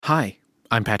Hi,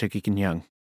 I'm Patrick Eakin Young.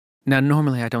 Now,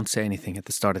 normally I don't say anything at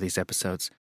the start of these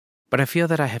episodes, but I feel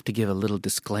that I have to give a little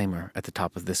disclaimer at the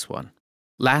top of this one.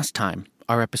 Last time,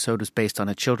 our episode was based on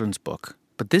a children's book,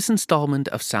 but this installment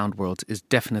of Sound Worlds is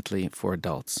definitely for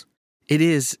adults. It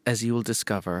is, as you will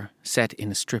discover, set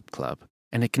in a strip club,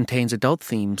 and it contains adult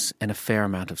themes and a fair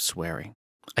amount of swearing.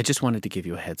 I just wanted to give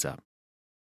you a heads up.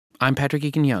 I'm Patrick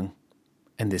Eakin Young,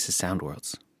 and this is Sound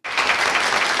Worlds.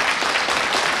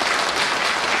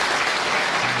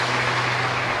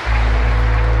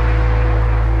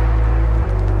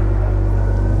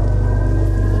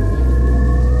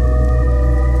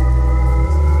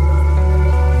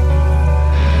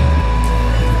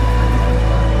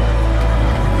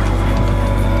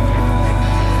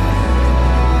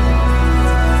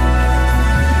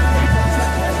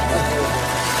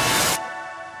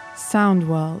 Sound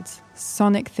Worlds,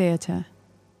 Sonic Theatre.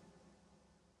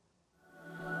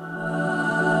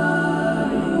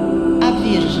 A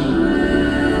Virgem,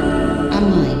 a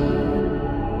Mãe,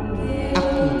 a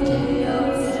Puta.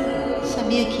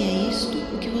 Sabia que é isto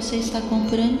o que você está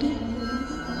comprando?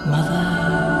 Mother,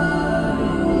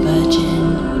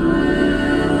 Virgin,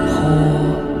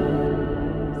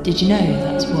 Whore. Did you know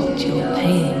that's what you're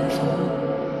paying for?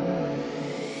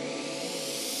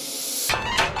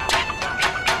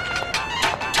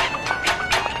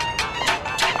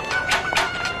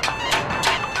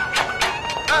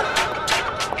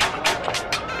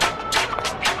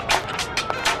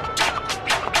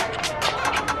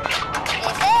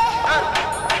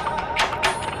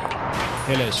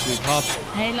 Hello, sweetheart.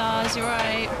 Hey Lars, you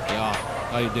alright? Yeah,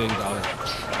 how you doing, darling?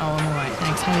 Oh, I'm alright,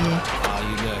 thanks. How are you?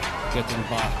 You know, getting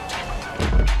by.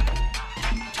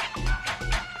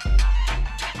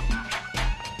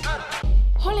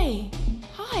 Holly,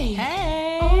 hi.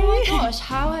 Hey! Oh my gosh,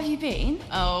 how have you been?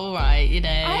 Oh, alright, you know.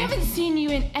 I haven't seen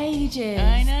you in ages.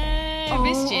 I know, I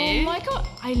missed you. Oh my god,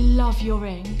 I love your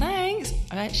ring. Thanks.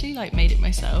 I actually, made it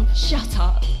myself. Shut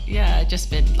up. Yeah, I've just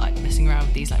been, messing around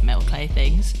with these, metal clay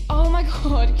things. Oh my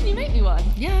god, can you make me one?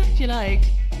 Yeah, if you like.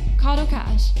 Card or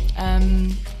cash?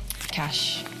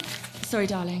 Cash. Sorry,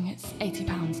 darling, it's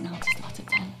 £80 now to start at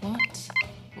 10. What?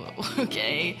 Whoa,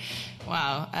 okay.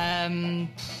 Wow.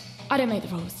 I don't make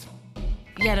the rules.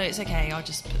 Yeah, no, it's okay. I'll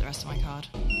just put the rest on my card.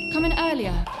 Come in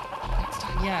earlier next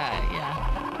time.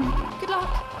 Yeah. Good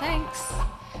luck. Thanks.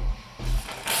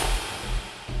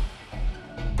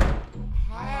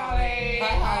 Holly.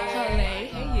 Hey,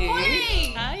 you.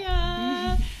 Holly!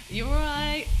 Hiya. You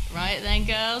alright? Right then,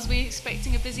 girls. We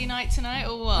expecting a busy night tonight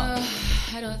or what?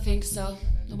 I don't think so.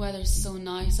 The weather's so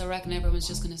nice, I reckon everyone's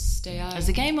just going to stay out. There's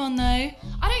a game on though. I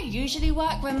don't usually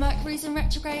work when Mercury's in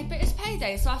retrograde, but it's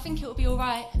payday, so I think it'll be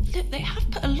alright. Look, they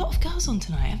have put a lot of girls on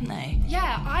tonight, haven't they?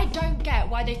 Yeah, I don't get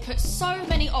why they put so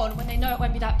many on when they know it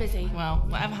won't be that busy. Well,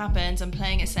 whatever happens, I'm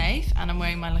playing it safe and I'm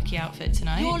wearing my lucky outfit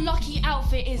tonight. Your lucky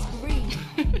outfit is green.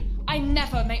 I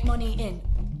never make money in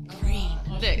green.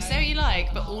 Look, say what you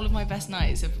like, but all of my best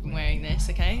nights have been wearing this,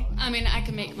 okay? I mean, I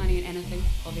can make money in anything,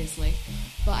 obviously.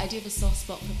 But I do have a soft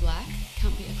spot for black.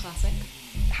 Can't beat a classic.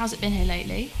 How's it been here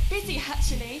lately? Busy,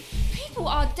 actually. People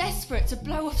are desperate to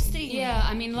blow off steam. Yeah,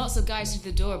 I mean, lots of guys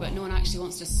through the door, but no one actually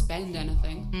wants to spend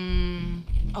anything.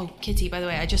 Oh, Kitty, by the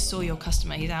way, I just saw your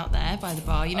customer. He's out there by the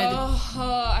bar. You know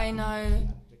Oh, I know.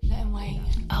 Let him wait.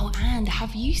 Oh, and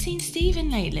have you seen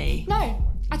Stephen lately? No,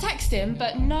 I texted him,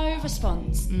 but no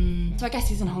response. So I guess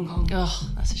he's in Hong Kong. Oh,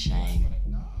 that's a shame.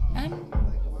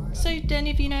 So do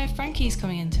any of you know if Frankie's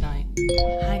coming in tonight?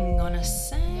 Hang on a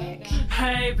sec.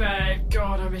 Hey babe,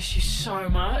 God, I miss you so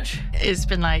much. It's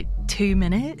been 2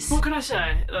 minutes. What can I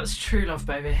say? That's true love,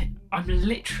 baby. I'm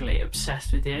literally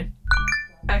obsessed with you.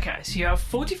 Okay, so you have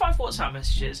 45 WhatsApp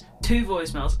messages, 2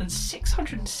 voicemails, and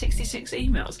 666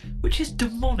 emails, which is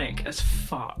demonic as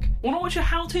fuck. Want to watch a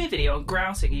how-to video on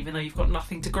grousing even though you've got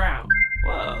nothing to grout?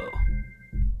 Whoa.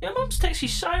 Your mum's texted you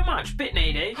so much, bit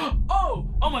needy. Oh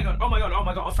my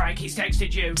god, Frankie's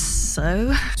texted you.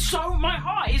 So My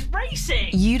heart is racing.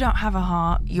 you don't have a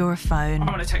heart, you're a phone. I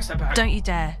want to text her back. Don't you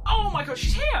dare. Oh my god,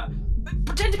 she's here.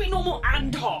 Pretend to be normal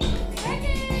and hot.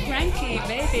 Frankie,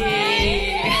 baby.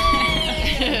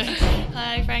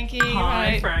 Hi, Frankie.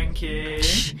 Hi, Frankie.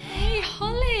 Hey,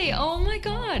 Holly! Oh my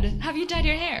god! Have you dyed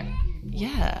your hair?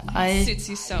 Yeah, It suits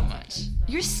you so much.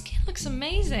 Your skin looks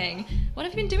amazing. What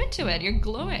have you been doing to it? You're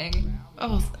glowing.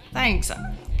 Oh, thanks.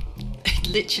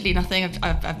 Literally nothing.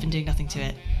 I've been doing nothing to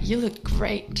it. You look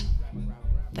great.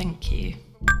 Thank you.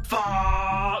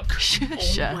 Fuck!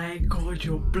 Shush. Oh my god,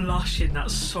 you're blushing.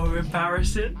 That's so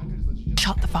embarrassing.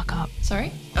 Shut the fuck up.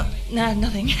 Sorry? Oh, no,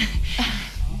 nothing.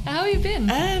 How have you been?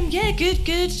 Yeah,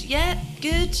 good. Yeah,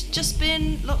 good. Just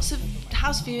been lots of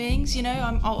house viewings, you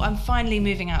know. I'm finally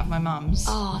moving out of my mum's.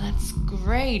 Oh, that's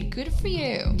great. Good for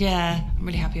you. Yeah, I'm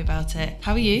really happy about it.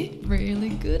 How are you? Really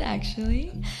good,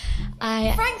 actually.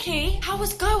 Frankie, how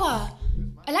was Goa?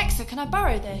 Alexa, can I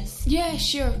borrow this? Yeah,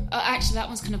 sure. Actually, that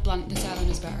one's kind of blunt. This other one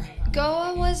is better.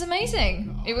 Goa was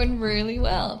amazing. It went really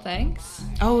well, thanks.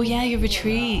 Oh yeah, your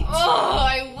retreat. Oh,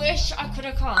 I wish I could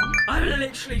have come. I'm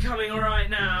literally coming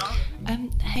right now.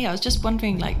 Hey, I was just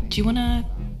wondering, like, do you want to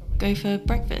go for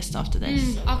breakfast after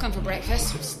this? I'll come for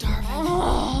breakfast. I'm starving.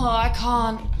 Oh, I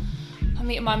can't. I'm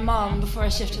meeting my mum before I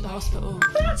shift to the hospital.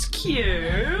 That's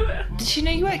cute. Did she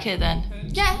know you work here then?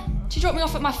 Yeah, she dropped me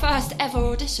off at my first ever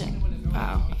audition.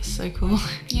 Wow, that's so cool.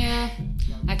 Yeah,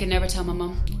 I could never tell my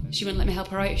mum. She wouldn't let me help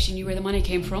her out if she knew where the money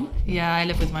came from. Yeah, I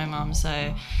live with my mum,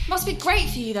 so... Must be great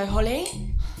for you though, Holly.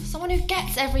 Someone who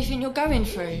gets everything you're going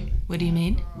through. What do you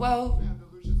mean? Well,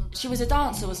 she was a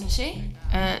dancer, wasn't she?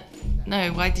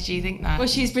 No, why did you think that? Well,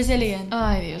 she's Brazilian.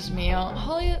 Ay, Dios mío.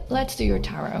 Holly, let's do your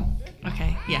tarot.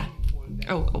 Okay, yeah.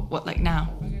 Oh, what, like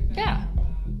now? Yeah.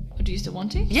 Do you still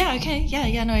want to? Yeah, okay,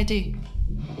 yeah, no, I do.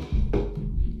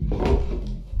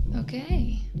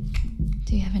 Okay.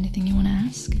 Do you have anything you want to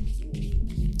ask?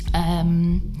 I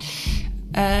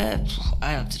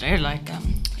don't know, like,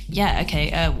 yeah,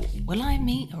 okay, will I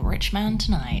meet a rich man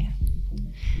tonight?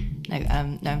 No,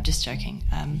 I'm just joking.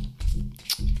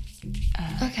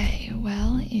 Okay,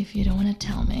 well, if you don't want to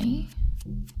tell me,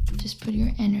 just put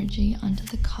your energy onto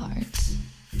the cards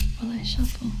while I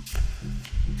shuffle.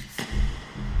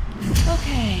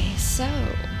 Okay, so...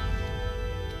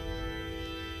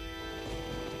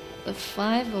 the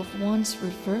 5 of Wands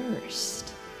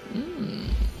reversed.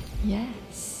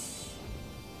 Yes.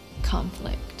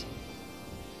 Conflict.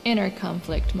 Inner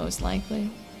conflict, most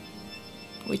likely.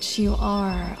 Which you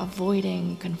are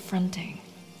avoiding confronting.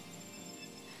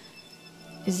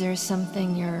 Is there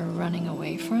something you're running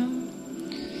away from?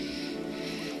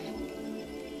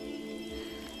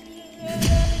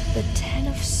 The 10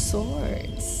 of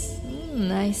Swords.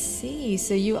 I see.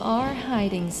 So you are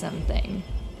hiding something.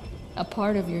 A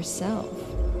part of yourself.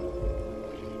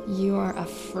 You are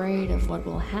afraid of what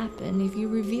will happen if you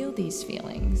reveal these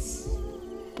feelings.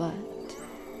 But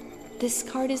this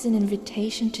card is an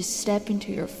invitation to step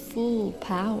into your full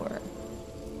power.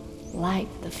 Light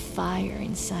the fire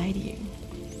inside you.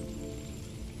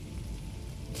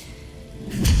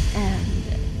 And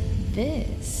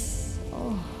this,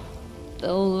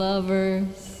 the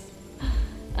Lovers,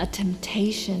 a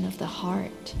temptation of the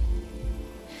heart.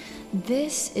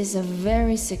 This is a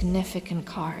very significant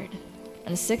card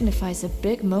and signifies a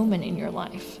big moment in your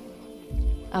life.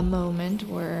 A moment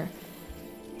where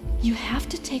you have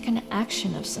to take an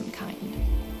action of some kind.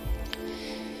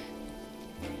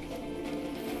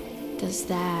 Does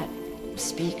that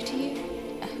speak to you?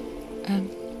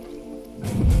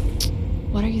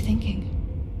 What are you thinking?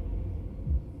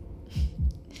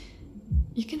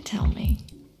 You can tell me.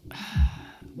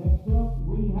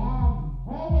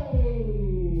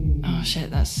 Oh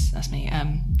shit, that's me.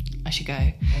 I should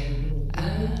go.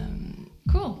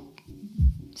 Cool.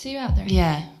 See you out there.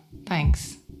 Yeah,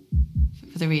 thanks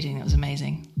for the reading. That was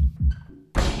amazing.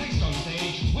 Next on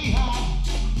stage, we have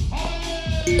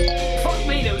Fuck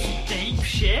me, there was some deep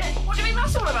shit. What do you mean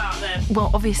that's all about then? Well,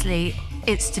 obviously,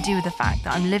 it's to do with the fact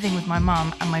that I'm living with my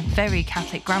mum and my very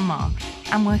Catholic grandma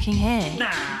and working here.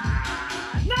 Nah,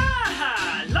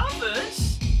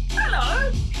 lovers?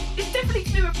 Hello? It's definitely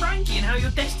to do with Frankie and how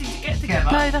you're destined to get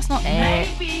together. No, that's not it.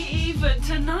 Maybe even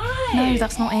tonight. No,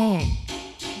 that's not it.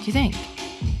 Do you think?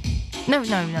 No,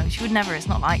 she would never. It's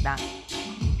not like that.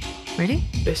 Really?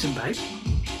 Listen, babe.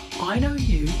 I know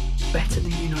you better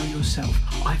than you know yourself.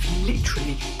 I've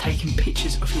literally taken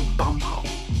pictures of your bumhole.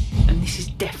 And this is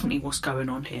definitely what's going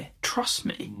on here. Trust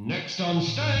me. Next on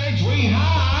stage, we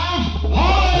have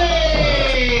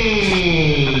Holly!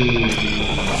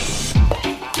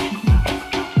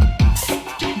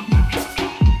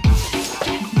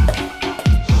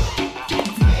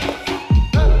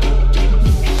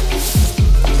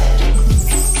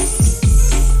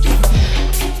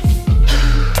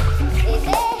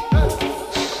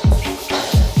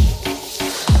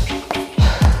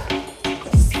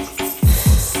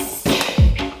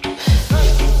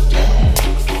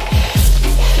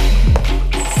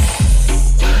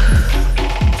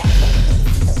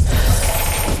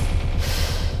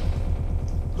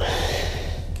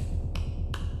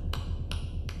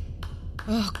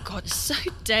 Oh god, it's so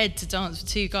dead to dance with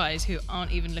two guys who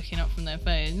aren't even looking up from their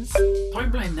phones. Don't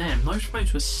blame them. Those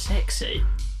photos were sexy.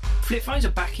 Flip phones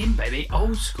are back in, baby.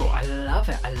 Old school. I love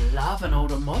it. I love an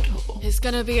older model. It's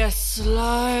gonna be a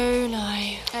slow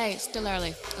night. Hey, it's still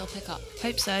early. I'll pick up.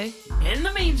 Hope so. In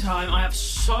the meantime, I have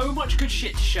so much good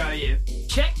shit to show you.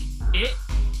 Check it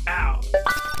out.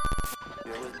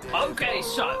 Okay,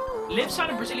 so, left side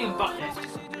of Brazilian butt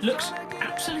lift. Looks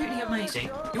absolutely amazing.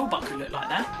 Your butt could look like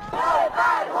that.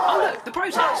 Oh look, the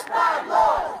protest.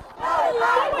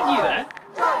 Why weren't you there?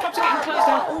 Clubs are getting closed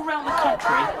down all around the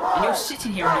country, and you're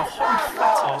sitting here in your horrid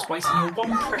fat ass wasting your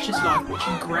one precious life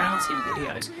watching grouting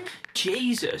videos.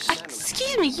 Jesus.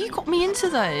 Excuse me, you got me into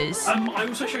those. I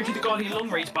also showed you the Guardian long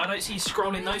reads, but I don't see you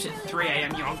scrolling those at 3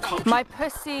 a.m, you uncultured. My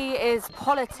pussy is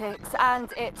politics and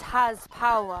it has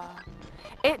power.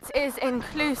 It is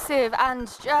inclusive and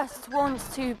just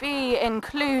wants to be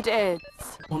included.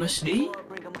 Honestly,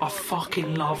 I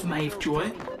fucking love Maeve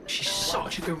Joy. She's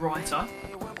such a good writer.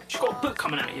 She's got a book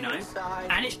coming out, you know,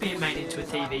 and it's being made into a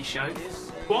TV show.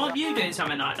 Why aren't you doing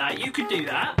something like that? You could do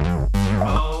that.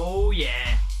 Oh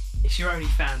yeah, it's your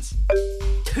OnlyFans.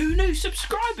 2 new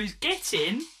subscribers, get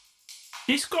in.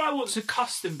 This guy wants a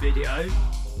custom video.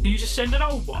 Can you just send an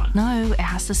old one? No, it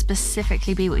has to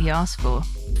specifically be what he asked for.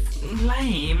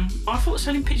 Lame. I thought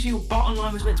selling pictures of your butt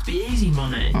online was meant to be easy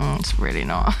money. It's really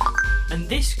not. And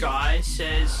this guy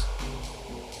says,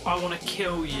 I want to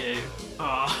kill you.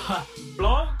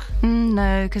 Block?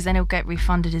 No, because then he'll get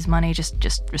refunded his money.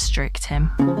 Just restrict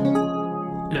him.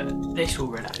 Look, this will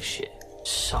relax shit.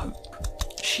 Soap.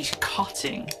 She's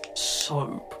cutting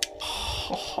soap.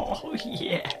 Oh,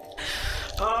 yeah.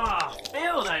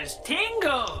 Feel those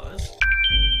tingles.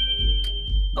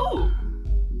 Oh,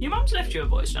 your mum's left you a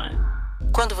voice note.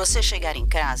 Quando você chegar em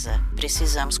casa,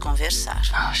 precisamos conversar.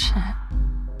 Oh, shit.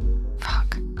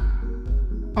 Fuck.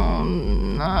 Oh,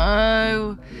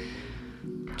 no.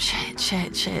 Shit.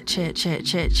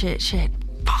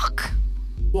 Fuck.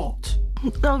 What?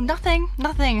 Oh, nothing.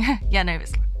 Yeah, no,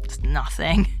 it's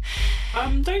nothing.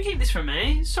 Don't keep this from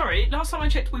me. Sorry, last time I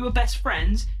checked we were best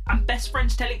friends, and best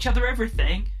friends tell each other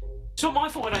everything. It's not my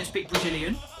fault I don't speak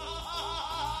Brazilian.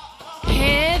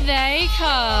 Here they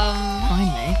come.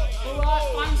 Finally.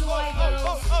 Alright, one's away,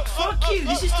 girls. Fuck you,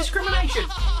 this is discrimination.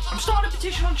 I'm starting a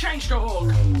petition on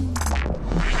change.org.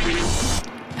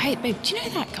 Hey, babe, do you know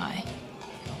that guy?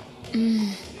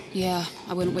 Yeah,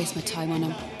 I wouldn't waste my time on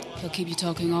him. He'll keep you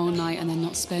talking all night and then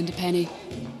not spend a penny.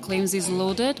 Claims he's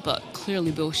loaded, but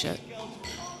clearly bullshit.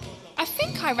 I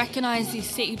think I recognise these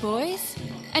city boys.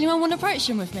 Anyone want to approach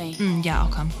them with me? Yeah, I'll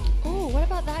come. Oh, what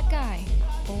about that guy?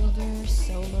 Older,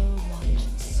 solo, watch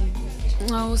suit.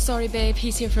 Oh, sorry, babe.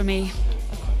 He's here for me.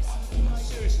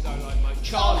 Seriously though, like, mate.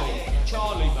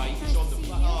 Charlie, mate, is on the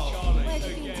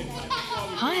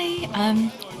Hi,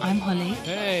 I'm Holly.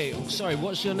 Hey, sorry,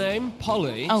 what's your name?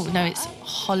 Polly? Oh, no, it's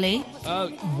Holly.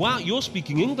 Wow, you're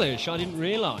speaking English. I didn't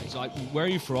realise. Like, where are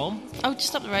you from? Oh,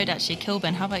 just up the road, actually.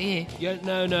 Kilburn. How about you? Yeah,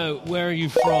 no. Where are you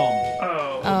from?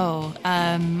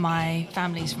 My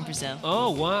family's from Brazil. Oh,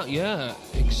 wow, yeah.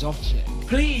 Exotic.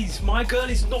 Please, my girl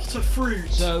is not a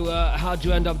fruit. So, how'd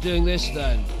you end up doing this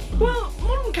then? Well,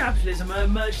 modern capitalism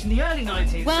emerged in the early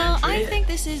 19th Well, century. I think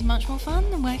this is much more fun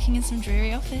than working in some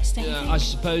dreary office, don't you think? I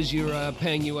suppose you're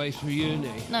paying your way through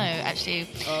uni. No, actually.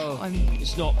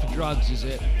 It's not for drugs, is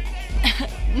it?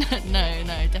 No,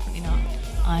 definitely not.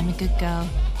 I'm a good girl.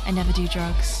 I never do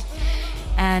drugs.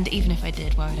 And even if I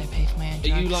did, why would I pay for my own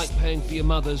drugs? Are you like paying for your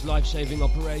mother's life-saving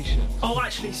operation? Oh,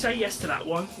 actually, say yes to that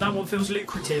one. That one feels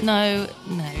lucrative. No,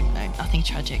 nothing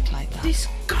tragic like that. This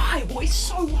guy, what is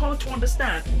so hard to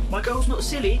understand? My girl's not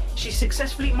silly. She's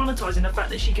successfully monetizing the fact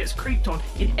that she gets creeped on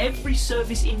in every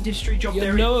service industry job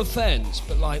there is. No offence,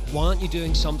 but like, why aren't you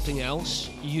doing something else?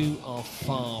 You are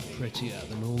far prettier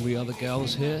than all the other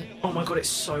girls here. Oh my god, it's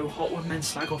so hot when men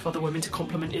slag off other women to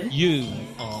compliment you. You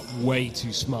are way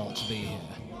too smart to be here.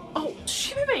 Oh,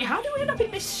 shimmy me, how do we end up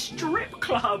in this strip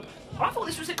club? I thought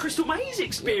this was a Crystal Maze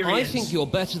experience. I think you're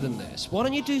better than this. Why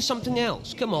don't you do something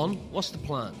else? Come on, what's the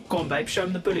plan? Go on, babe, show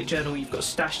them the bullet journal you've got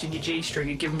stashed in your G-string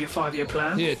and give them your 5-year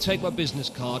plan. Here, take my business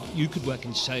card. You could work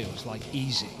in sales, like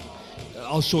easy.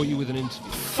 I'll sort you with an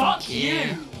interview. Fuck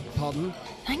you! Pardon?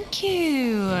 Thank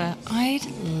you. I'd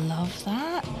love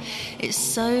that. It's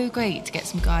so great to get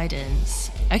some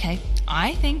guidance. Okay,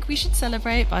 I think we should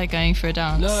celebrate by going for a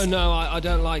dance. No, I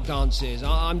don't like dances.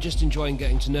 I'm just enjoying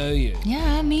getting to know you.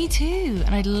 Yeah, me too.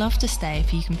 And I'd love to stay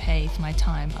if you can pay for my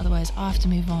time. Otherwise, I'll have to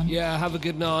move on. Yeah, have a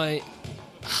good night.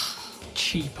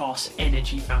 Cheap-ass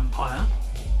energy vampire.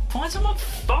 Find someone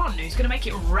fun who's going to make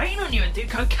it rain on you and do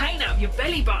cocaine out of your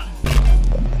belly button.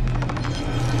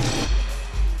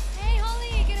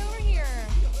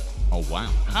 Oh, wow.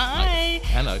 Hi.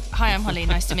 Hello. Hi, I'm Holly.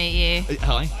 Nice to meet you.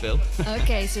 Hi, Phil.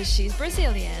 Okay, so she's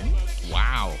Brazilian.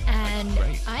 Wow. And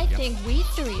Great. I think we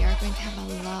three are going to have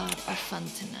a lot of fun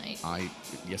tonight.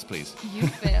 Yes, please. You,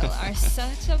 Phil, are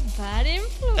such a bad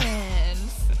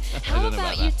influence. How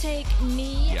about you take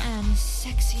me and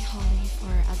sexy Holly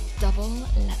for a double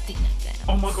Latina dance?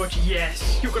 Oh my god,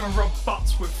 yes! You're gonna rub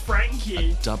butts with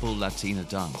Frankie. A double Latina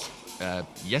dance.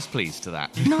 Yes, please, to that.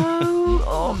 No.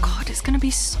 Oh god, it's gonna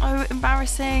be so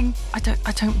embarrassing. I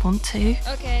don't want to.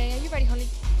 Okay, are you ready, Holly?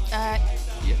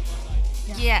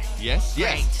 Yeah. Yes.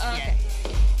 Great. Okay.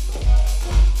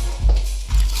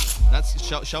 That's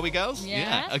shall we, girls?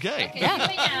 Yeah. Okay. Yeah. You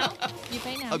pay now. You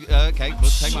pay now. Okay.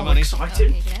 We'll take my money.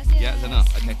 Excited. Okay, gracias. Yeah,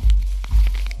 enough. Okay.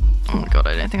 Oh my god,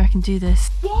 I don't think I can do this.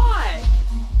 Why?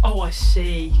 Oh, I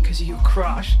see. Because of your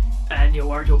crush. And you're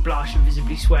worried you'll blush and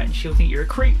visibly sweat and she'll think you're a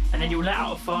creep. And then you'll let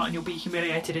out a fart and you'll be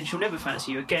humiliated and she'll never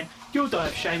fancy you again. You'll die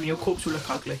of shame and your corpse will look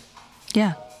ugly.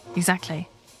 Yeah, exactly.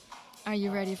 Are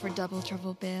you ready for double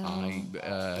trouble, Bill?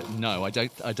 No, I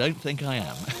don't think I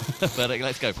am. But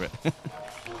let's go for it.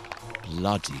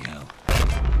 Bloody hell.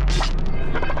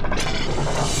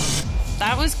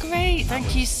 That was great.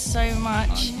 Thank you so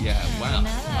much. Wow.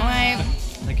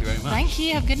 Thank you very much. Thank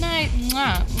you. Have a good night.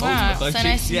 Mwah. Mwah. Oh, So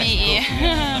nice to meet you.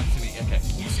 Nice to meet you. Okay.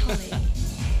 Yes, Holly.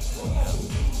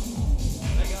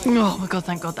 Oh my god,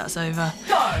 thank god that's over.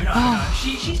 No.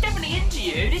 She's definitely into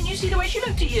you. Didn't you see the way she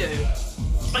looked at you?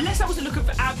 Unless that was a look of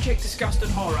abject disgust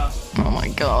and horror. Oh my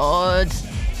god.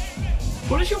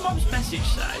 What does your mum's message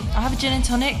say? I'll have a gin and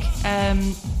tonic.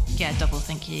 Yeah, double,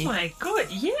 thank you. Oh my god,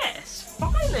 yes!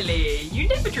 Finally! You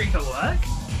never drink at work.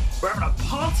 We're having a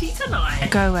party tonight.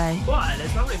 Go away. Why?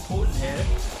 There's nothing important here.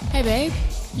 Hey, babe.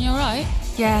 You alright?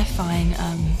 Yeah, fine.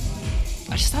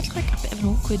 I just had like a bit of an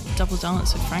awkward double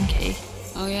dance with Frankie.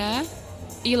 Oh, yeah?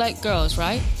 You like girls,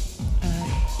 right?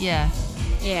 Yeah.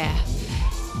 Yeah.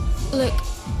 Look,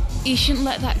 you shouldn't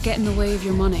let that get in the way of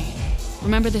your money.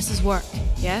 Remember, this is work,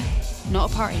 yeah?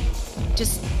 Not a party.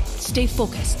 Just stay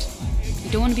focused. You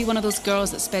don't want to be one of those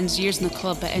girls that spends years in the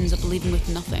club but ends up leaving with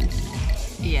nothing.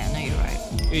 Yeah, no, you're right.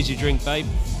 Here's your drink, babe.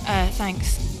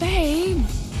 Thanks. Babe,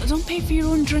 don't pay for your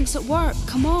own drinks at work.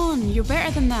 Come on, you're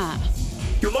better than that.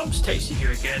 Your mum's tasted you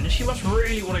again, and she must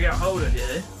really want to get hold of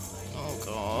you. Oh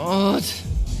god.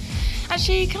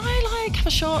 Actually, can I have a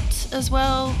shot as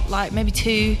well? Like maybe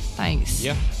 2? Thanks.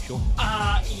 Yeah, sure.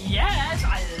 Yes,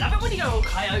 I love it when you go all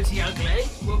coyote ugly.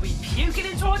 We'll be puking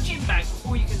into our gym bag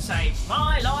before you can say,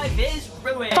 my life is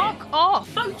ruined. Fuck off!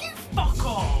 No, you fuck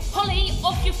off! Holly,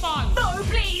 off your phone. No,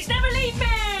 please, never leave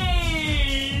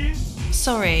me!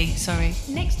 Sorry.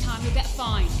 Next time you'll get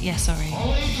fined. Yeah, sorry.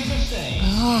 Holly to the stage.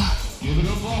 Give it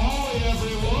up for Holly,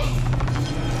 everyone.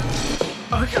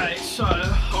 Okay, so,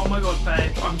 oh my god,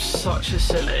 babe, I'm such a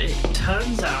silly.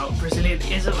 Turns out Brazilian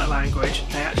isn't a language,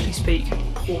 they actually speak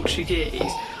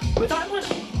Portuguese. With that one,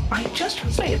 I just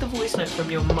translated the voice note from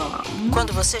your mum.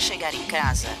 Quando você chegar em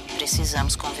casa,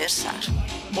 precisamos conversar.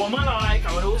 What am I like?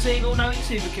 I'm an all-seeing, all-knowing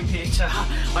supercomputer.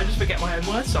 I just forget my own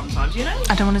words sometimes, you know?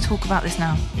 I don't want to talk about this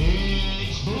now.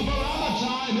 It's Boomerama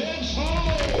time, it's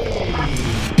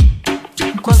Holly.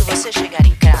 Quando você chegar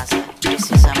em casa,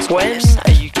 precisamos When conversar.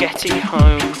 are you getting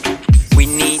home? We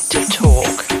need to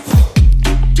talk.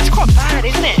 It's quite bad,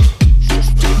 isn't it? It's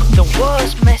just the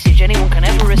worst message anyone can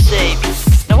ever receive.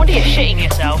 No wonder you're shitting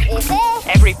yourself.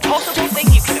 Every possible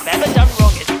thing you could have ever done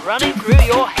wrong is running through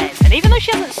your head. And even though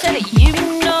she hasn't said it, you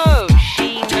know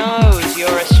she knows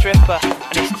you're a stripper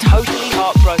and is totally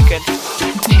heartbroken.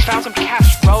 She's found some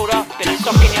cash rolled up in a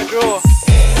sock in your drawer.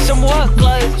 Some work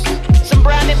clothes, some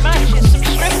branded matches, some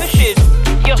stripper shoes.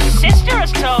 Your sister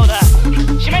has told her.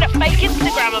 She made a fake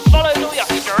Instagram and follows all your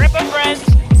stripper friends.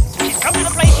 She's come to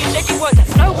the place you said you worked at.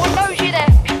 No one knows you there.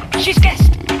 She's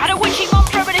guessed at a witchy mum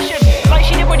premonition, like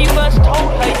she did when you first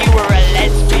told her you were a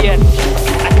lesbian.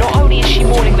 And not only is she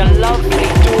mourning the lovely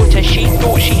daughter she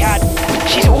thought she had,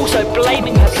 she's also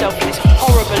blaming herself for this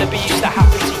horrible abuse that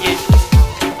happened to you.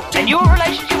 And your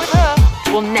relationship with her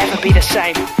will never be the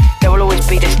same. There will always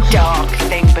be this dark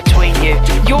thing between you.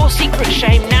 Your secret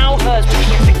shame, now hers, which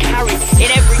she has to carry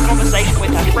in every conversation with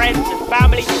her friends and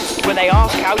family when they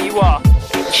ask how you are.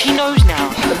 She knows now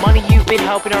the money you've been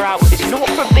helping her out with is not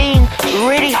for being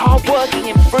really hard-working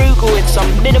and frugal in some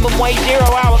minimum wage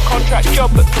 0-hour contract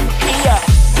job, but from here,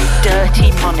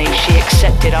 dirty money she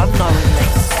accepted unknowingly.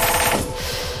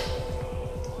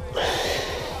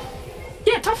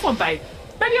 Yeah, tough one, babe.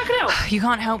 Maybe I can help. You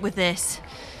can't help with this.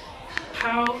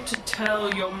 How to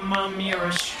tell your mum you're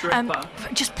a stripper.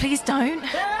 Just please don't.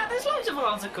 Yeah, there's loads of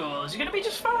articles. You're going to be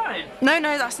just fine. No,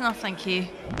 that's enough, thank you.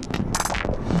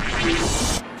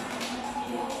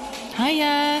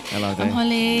 Hiya. Hello there. I'm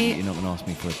Holly. You're not going to ask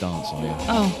me for a dance, are you?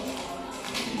 Oh.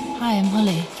 Hi, I'm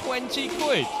Holly. 20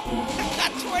 quid.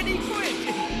 That's 20 quid.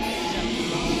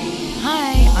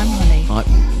 Hi, I'm Holly. Right,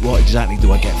 what exactly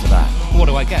do I get for that? What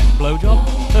do I get? Blowjob?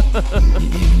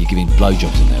 You're giving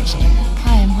blowjobs in there or something?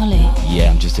 Hi, I'm Holly.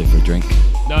 Yeah, I'm just here for a drink.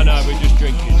 No, we're just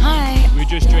drinking. Hi. We're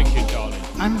just drinking, darling.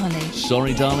 I'm Holly.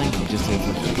 Sorry, darling, I'm just here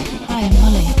for a drink. Hi, I'm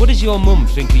Holly. What does your mum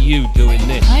think of you doing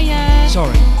this? Hiya.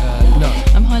 Sorry, no.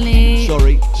 I'm Holly.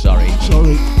 Sorry.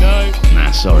 No.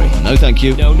 Nah, sorry. No, thank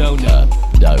you. No. No,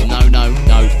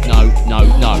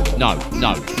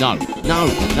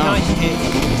 Nice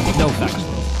hit. No thanks.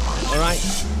 All right.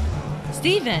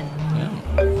 Stephen.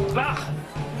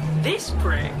 This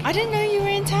prick. I didn't know you were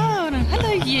in town.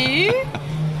 Hello, you.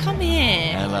 Come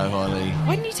here. Hello, Holly.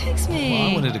 Why didn't you text me? Well,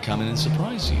 I wanted to come in and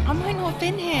surprise you. I might not have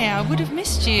been here. I would have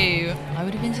missed you. I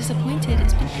would have been disappointed.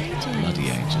 It's been ages. Bloody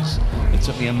ages. It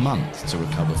took me a month to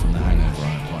recover from the hangover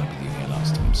I acquired with you here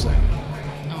last time, so...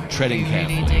 treading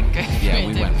carefully. Really did go for yeah, it,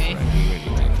 we didn't went we? for it. We really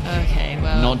did. Okay,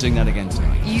 well... Not doing that again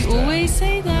tonight. You always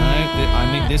say that. No,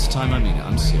 I mean, this time I mean it.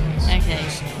 I'm serious. Okay.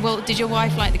 Well, did your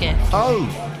wife like the gift? Oh,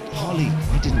 Holly,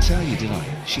 I didn't tell you, did I?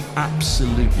 She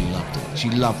absolutely loved it. She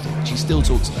loved it. She still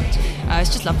talks about it.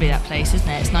 It's just lovely, that place, isn't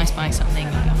it? It's nice buying something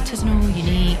artisanal,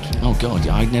 unique. Oh, God,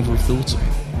 I'd never have thought of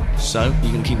it. So,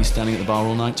 you're going to keep me standing at the bar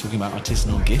all night talking about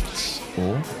artisanal gifts?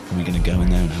 Or are we going to go in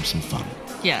there and have some fun?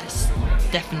 Yes,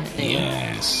 definitely.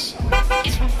 Yes.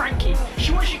 It's from Frankie.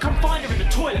 She wants you to come find her in the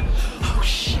toilet. Oh,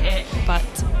 shit. But,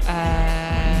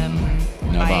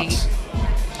 No buts.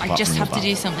 I Apart just from have your to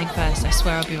do something first. I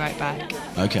swear I'll be right back.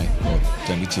 Okay, well,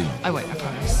 don't be too long. I won't, I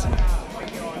promise.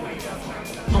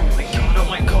 Oh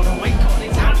my god,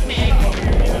 it's happening.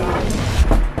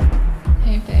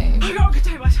 Hey, babe. I can't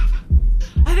contain myself.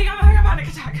 I think I'm having a panic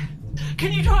attack.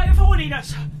 Can you try it for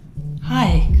horniness?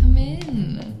 Hi. Come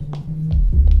in.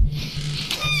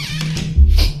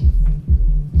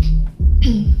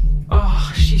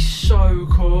 Oh, she's so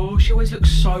cool. She always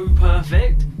looks so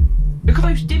perfect. Look at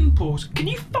those dimples. Can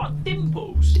you fuck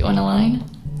dimples? Do you want a line?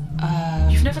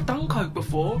 You've never done coke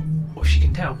before? What if she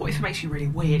can tell? What if it makes you really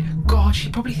weird? God, she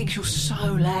probably thinks you're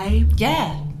so lame.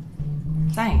 Yeah.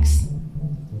 Thanks.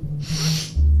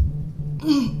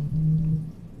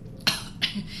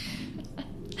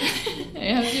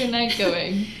 Hey, how's your night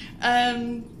going?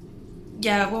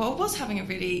 Yeah, well, I was having a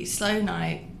really slow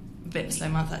night. A bit of a slow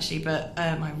month, actually, but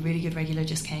my really good regular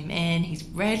just came in. He's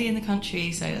rarely in the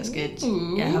country, so that's good.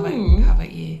 Ooh. Yeah, how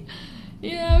about you?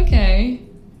 Yeah, okay.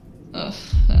 Ugh,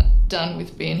 done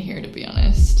with being here, to be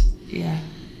honest. Yeah.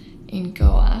 In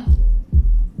Goa,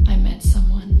 I met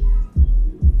someone.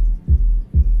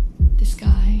 This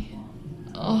guy.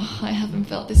 Oh, I haven't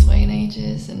felt this way in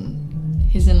ages, and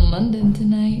he's in London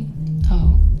tonight.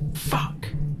 Oh. Fuck.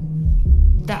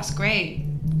 That's great.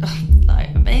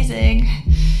 Like, amazing.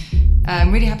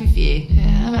 I'm really happy for you.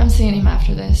 Yeah, I'm seeing him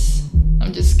after this.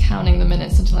 I'm just counting the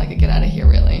minutes until I could get out of here,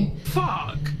 really.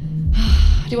 Fuck.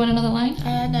 Do you want another line?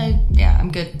 No. Yeah, I'm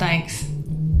good, thanks.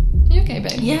 You okay,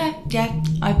 babe? Yeah.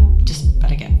 I just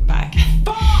better get back.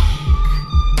 Fuck!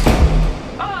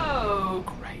 Oh,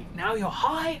 great. Now you're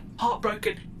high,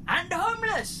 heartbroken, and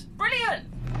homeless. Brilliant.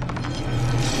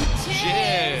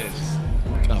 Cheers!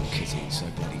 Oh, Kitty, it's so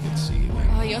bloody good to see you, mate.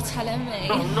 Oh, you're telling me.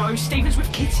 Oh no, Stephen's with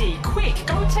Kitty. Quick,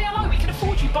 go and say hello. We can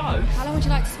afford you both. How long would you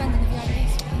like to spend in the VIP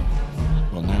suite?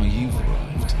 Well, now you've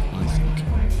arrived, I think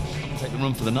I'll take the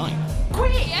room for the night.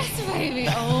 Quick! Yes, baby.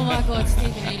 Oh my god,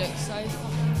 Stephen, you look so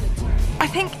fucking good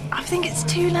tonight. I think it's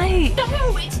too late.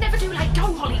 No, it's never too late.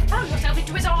 Go, Holly. Throw yourself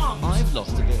into his arms. I've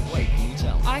lost a bit of weight, can you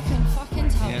tell? I can fucking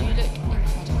tell Yeah. you look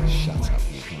incredible. Shut up,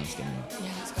 you can't stand me.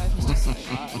 Yeah, let's go. It's just so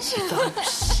much. Those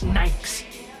snakes.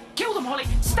 Kill them, Holly.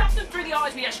 Stab them through the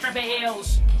eyes with your strip of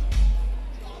heels.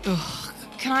 Ugh,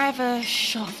 can I have a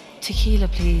shot of tequila,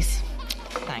 please?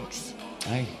 Thanks.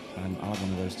 Hey, I'll have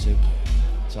one of those too.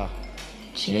 Ta.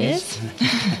 Cheers.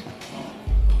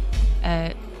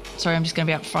 Sorry, I'm just going to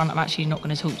be up front. I'm actually not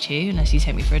going to talk to you unless you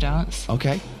take me for a dance.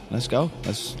 Okay, let's go.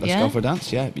 Let's Yeah? go for a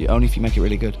dance, yeah. Only if you make it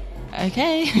really good.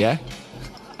 Okay. Yeah?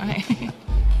 Right.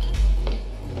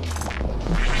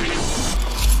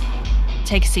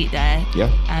 Take a seat there. Yeah.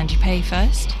 And you pay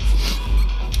first.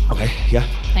 Okay, yeah.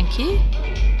 Thank you.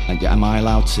 And am I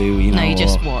allowed to, you know... No, you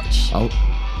just watch. Oh,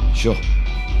 sure.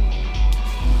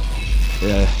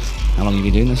 How long have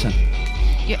you been doing this then?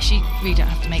 You actually really don't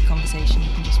have to make conversation. You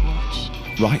can just watch.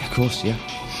 Right, of course, yeah.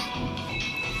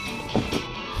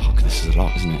 Fuck, this is a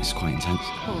lot, isn't it? It's quite intense.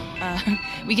 Cool.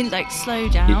 We can slow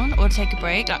down or take a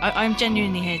break. I'm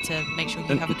genuinely here to make sure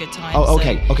you have a good time. Oh, so-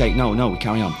 okay, no,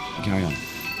 carry on.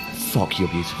 Fuck, you're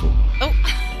beautiful. Oh,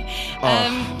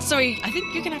 Sorry, I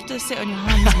think you're gonna have to sit on your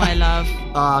hands, my love.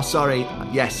 Sorry.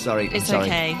 Yes, sorry. It's sorry.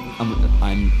 okay.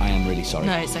 I am really sorry.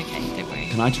 No, it's okay. Don't worry.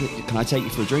 Can I take you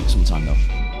for a drink sometime though?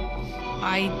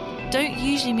 I don't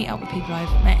usually meet up with people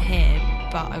I've met here,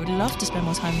 but I would love to spend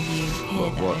more time with you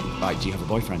here. What? Like, do you have a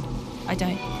boyfriend? I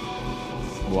don't.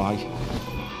 Why?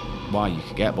 You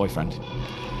could get a boyfriend.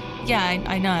 Yeah,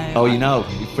 I know. Oh, you know?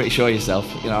 You're pretty sure of yourself.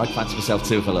 You know, I'd fancy myself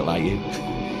too if I look like you.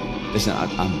 Listen,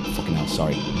 I'm fucking hell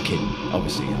sorry. I'm kidding.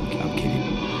 Obviously, I'm kidding.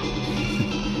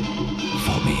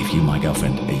 Fuck me, if you were my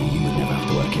girlfriend, you would never have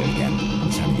to work here again.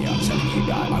 I'm telling you.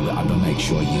 I will make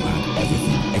sure you had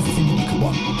everything that you could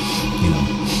want. You know,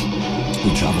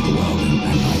 we travel the world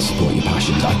and I support your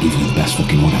passions. I give you the best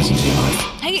fucking orgasms of your life.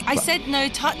 Hey, I said no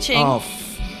touching. Oh,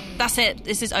 that's it.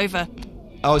 This is over.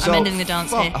 Oh, so I'm ending the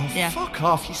dance here. Oh, yeah. Fuck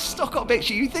off, you stuck-up bitch.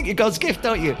 You think you're God's gift,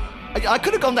 don't you? I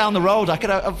could have gone down the road. I could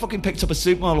have fucking picked up a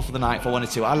supermodel for the night if I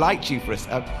wanted to. I liked you for a...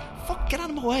 fuck, get out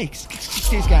of my way.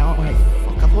 Excuse me, out of my way.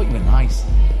 Fuck, I thought you were nice.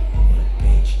 What a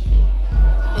bitch.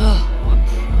 Ugh, what a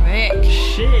prick.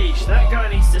 Sheesh, that guy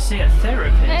needs to see a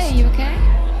therapist. Hey, you okay?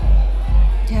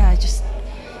 Yeah, I just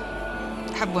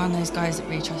had one of those guys that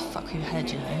really tries to fuck with your head,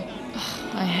 you know?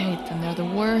 Ugh, I hate them. They're the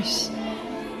worst.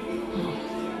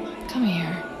 Oh, come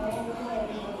here.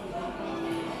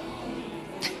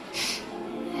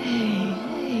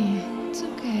 Hey, it's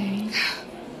okay.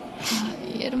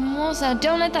 Hermosa,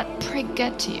 don't let that prick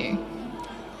get to you.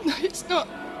 No, it's not.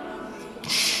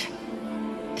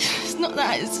 It's not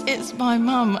that. It's my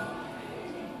mum.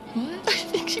 What? I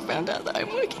think she found out that I'm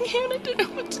working here and I don't know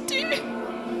what to do.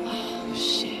 Oh,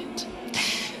 shit.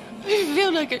 I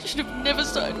feel like I should have never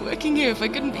started working here if I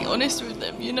couldn't be honest with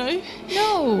them, you know?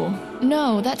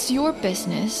 No, that's your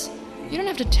business. You don't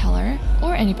have to tell her,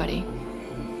 or anybody.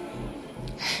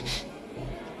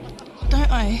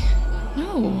 Don't I?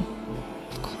 No,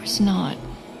 of course not.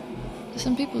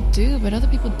 Some people do, but other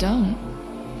people don't.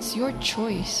 It's your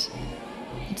choice.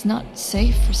 It's not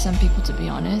safe for some people to be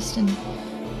honest, and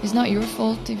it's not your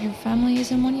fault if your family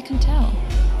isn't one you can tell.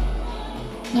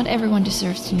 Not everyone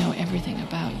deserves to know everything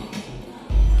about you.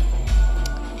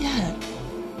 Yeah,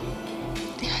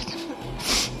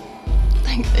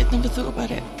 I'd never thought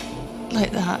about it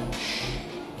like that.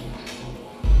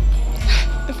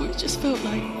 I've always just felt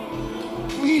like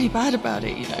really bad about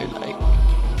it, you know, like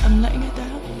I'm letting her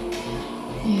down.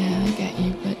 Yeah, I get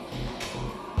you, but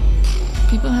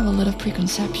people have a lot of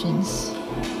preconceptions.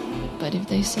 But if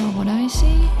they saw what I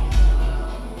see,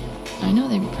 I know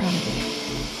they'd be proud of it.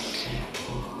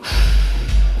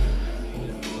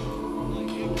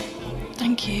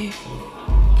 Thank you.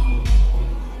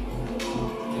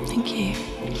 Thank you.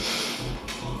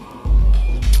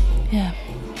 Yeah.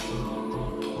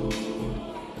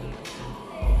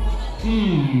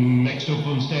 Next up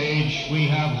on stage, we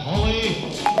have Holly.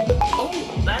 Oh,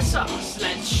 that's us.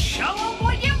 Let's show them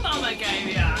what your mama gave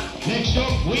ya. Next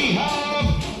up, we have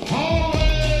Holly.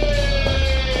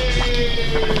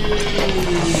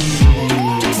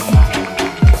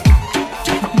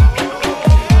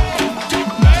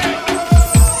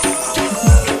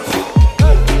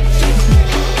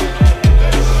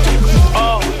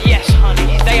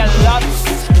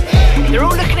 They're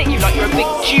all looking at you like you're a big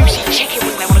juicy chicken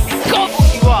wing. They want to gobble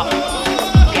you up.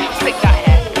 Yeah, flick that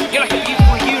hair. You're like a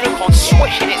beautiful unicorn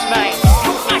swishing its mane.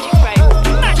 Magic, babe,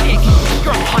 magic.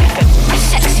 You're a python, a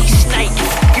sexy snake.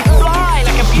 You fly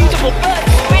like a beautiful bird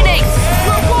spinning.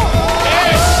 You're a what?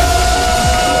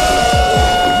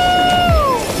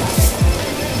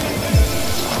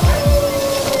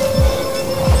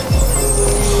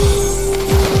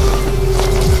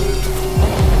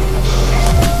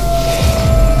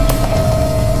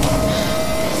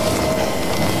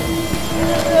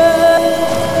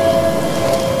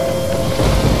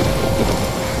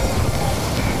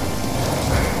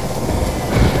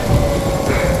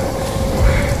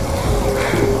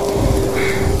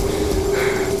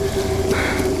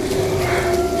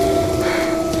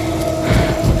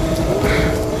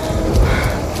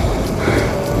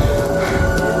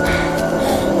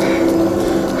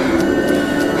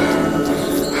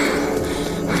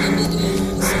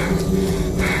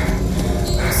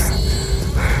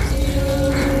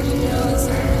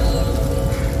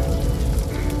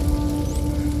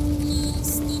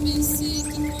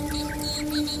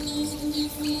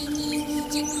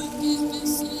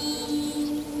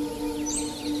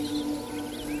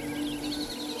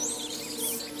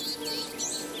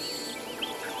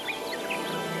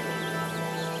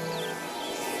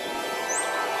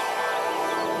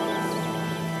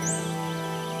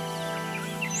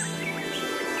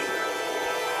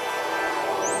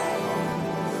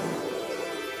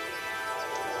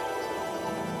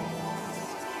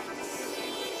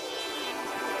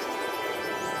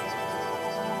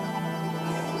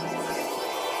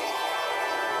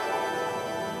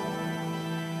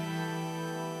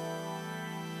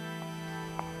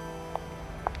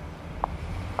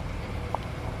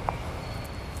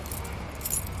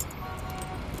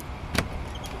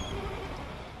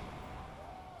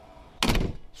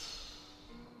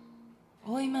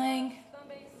 Oi, mãe.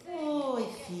 Oi,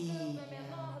 filha.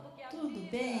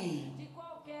 Tudo bem?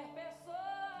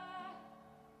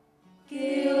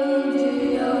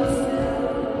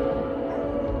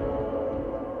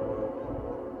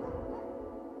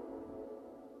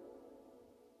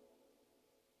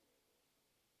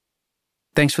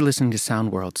 Thanks for listening to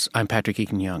Sound Worlds. I'm Patrick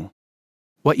Egan-Young.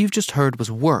 What you've just heard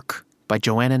was Work by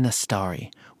Joanna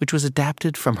Nastari, which was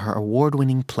adapted from her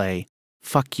award-winning play,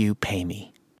 Fuck You, Pay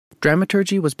Me.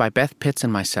 Dramaturgy was by Beth Pitts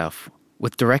and myself,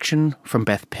 with direction from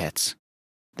Beth Pitts.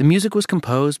 The music was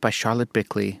composed by Charlotte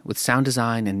Bickley, with sound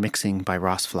design and mixing by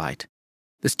Ross Flight.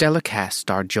 The stellar cast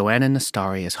starred Joanna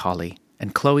Nastari as Holly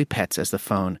and Chloe Petts as the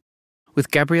phone, with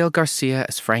Gabrielle Garcia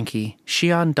as Frankie,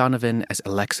 Shion Donovan as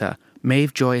Alexa,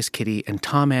 Maeve Joy as Kitty, and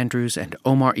Tom Andrews and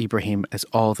Omar Ibrahim as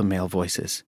all the male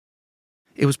voices.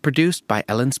 It was produced by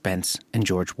Ellen Spence and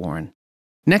George Warren.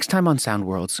 Next time on Sound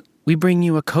Worlds, we bring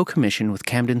you a co-commission with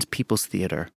Camden's People's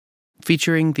Theatre,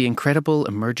 featuring the incredible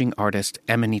emerging artist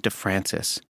Amanita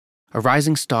Francis, a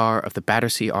rising star of the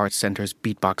Battersea Arts Centre's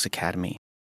Beatbox Academy.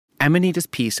 Amanita's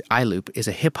piece, iLoop, is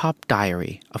a hip-hop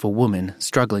diary of a woman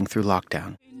struggling through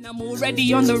lockdown. I'm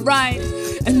already on the ride,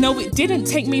 and no, it didn't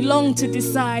take me long to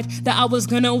decide that I was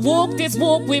gonna walk this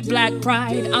walk with black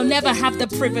pride. I'll never have the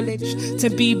privilege to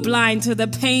be blind to the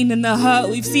pain and the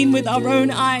hurt we've seen with our own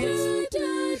eyes.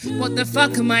 What the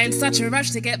fuck am I in such a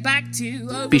rush to get back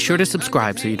to? Be sure to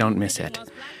subscribe so you don't miss it.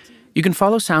 You can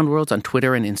follow Soundworlds on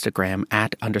Twitter and Instagram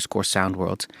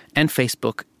 @_Soundworlds and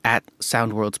Facebook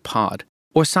 @SoundworldsPod,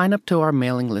 or sign up to our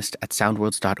mailing list at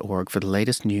soundworlds.org for the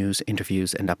latest news,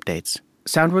 interviews, and updates.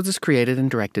 Soundworlds is created and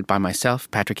directed by myself,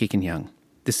 Patrick Egan-Young.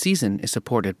 This season is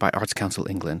supported by Arts Council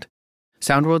England.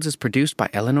 Soundworlds is produced by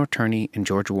Eleanor Turney and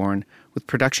George Warren, with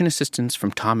production assistance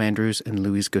from Tom Andrews and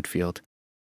Louise Goodfield.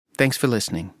 Thanks for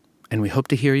listening, and we hope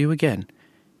to hear you again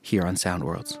here on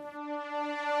Soundworlds.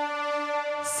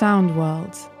 Sound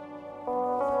Worlds.